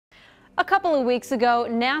A couple of weeks ago,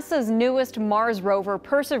 NASA's newest Mars rover,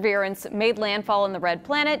 Perseverance, made landfall on the red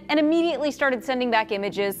planet and immediately started sending back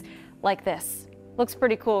images like this. Looks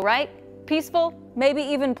pretty cool, right? Peaceful, maybe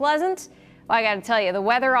even pleasant? Well, I gotta tell you, the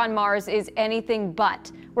weather on Mars is anything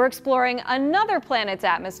but. We're exploring another planet's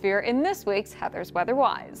atmosphere in this week's Heather's Weather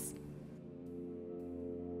Wise.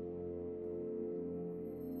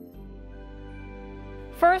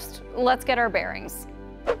 First, let's get our bearings.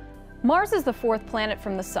 Mars is the fourth planet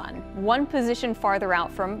from the Sun, one position farther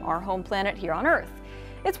out from our home planet here on Earth.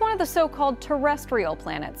 It's one of the so-called terrestrial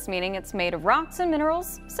planets, meaning it's made of rocks and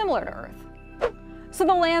minerals similar to Earth. So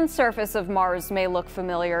the land surface of Mars may look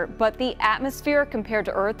familiar, but the atmosphere compared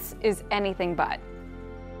to Earth's is anything but.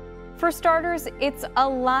 For starters, it's a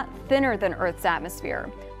lot thinner than Earth's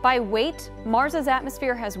atmosphere. By weight, Mars's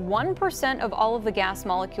atmosphere has 1% of all of the gas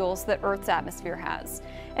molecules that Earth's atmosphere has.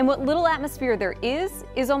 And what little atmosphere there is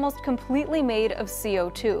almost completely made of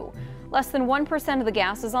CO2. Less than 1% of the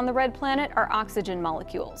gases on the red planet are oxygen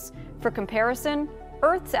molecules. For comparison,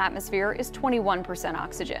 Earth's atmosphere is 21%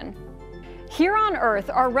 oxygen. Here on Earth,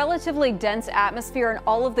 our relatively dense atmosphere and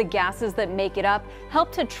all of the gases that make it up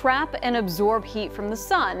help to trap and absorb heat from the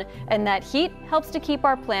sun, and that heat helps to keep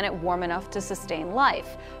our planet warm enough to sustain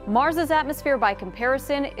life. Mars's atmosphere, by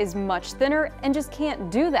comparison, is much thinner and just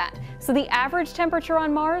can't do that. So the average temperature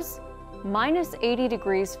on Mars? -80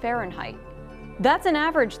 degrees Fahrenheit. That's an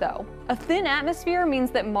average, though. A thin atmosphere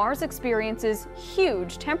means that Mars experiences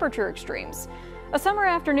huge temperature extremes. A summer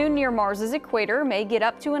afternoon near Mars's equator may get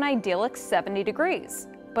up to an idyllic 70 degrees,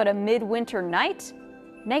 but a midwinter night,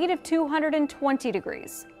 -220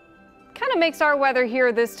 degrees. Kind of makes our weather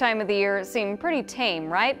here this time of the year seem pretty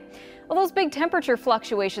tame, right? Well, those big temperature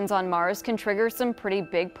fluctuations on Mars can trigger some pretty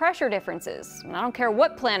big pressure differences. And I don't care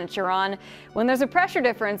what planet you're on, when there's a pressure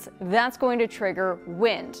difference, that's going to trigger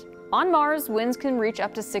wind. On Mars, winds can reach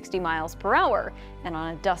up to 60 miles per hour, and on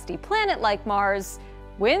a dusty planet like Mars,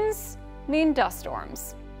 winds mean dust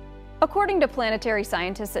storms. According to planetary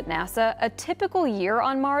scientists at NASA, a typical year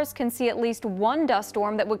on Mars can see at least one dust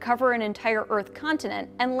storm that would cover an entire Earth continent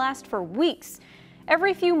and last for weeks.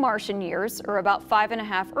 Every few Martian years, or about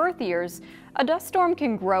 5.5 Earth years, a dust storm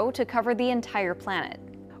can grow to cover the entire planet.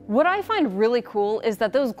 What I find really cool is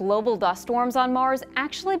that those global dust storms on Mars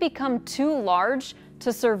actually become too large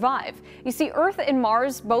to survive. You see, Earth and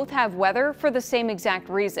Mars both have weather for the same exact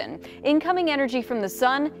reason. Incoming energy from the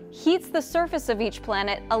sun heats the surface of each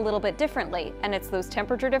planet a little bit differently, and it's those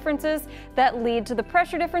temperature differences that lead to the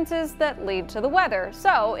pressure differences that lead to the weather.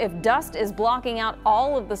 So if dust is blocking out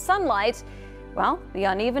all of the sunlight, well, the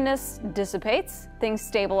unevenness dissipates, things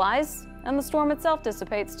stabilize, and the storm itself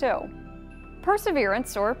dissipates too.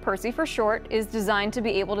 Perseverance, or Percy for short, is designed to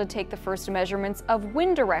be able to take the first measurements of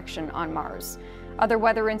wind direction on Mars. Other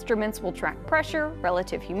weather instruments will track pressure,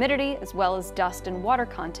 relative humidity, as well as dust and water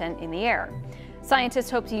content in the air.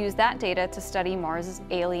 Scientists hope to use that data to study Mars's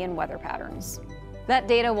alien weather patterns. That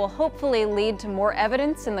data will hopefully lead to more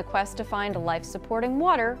evidence in the quest to find life-supporting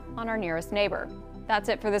water on our nearest neighbor. That's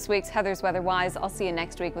it for this week's Heather's Weather Wise. I'll see you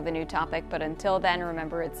next week with a new topic, but until then,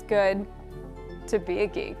 remember it's good to be a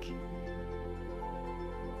geek.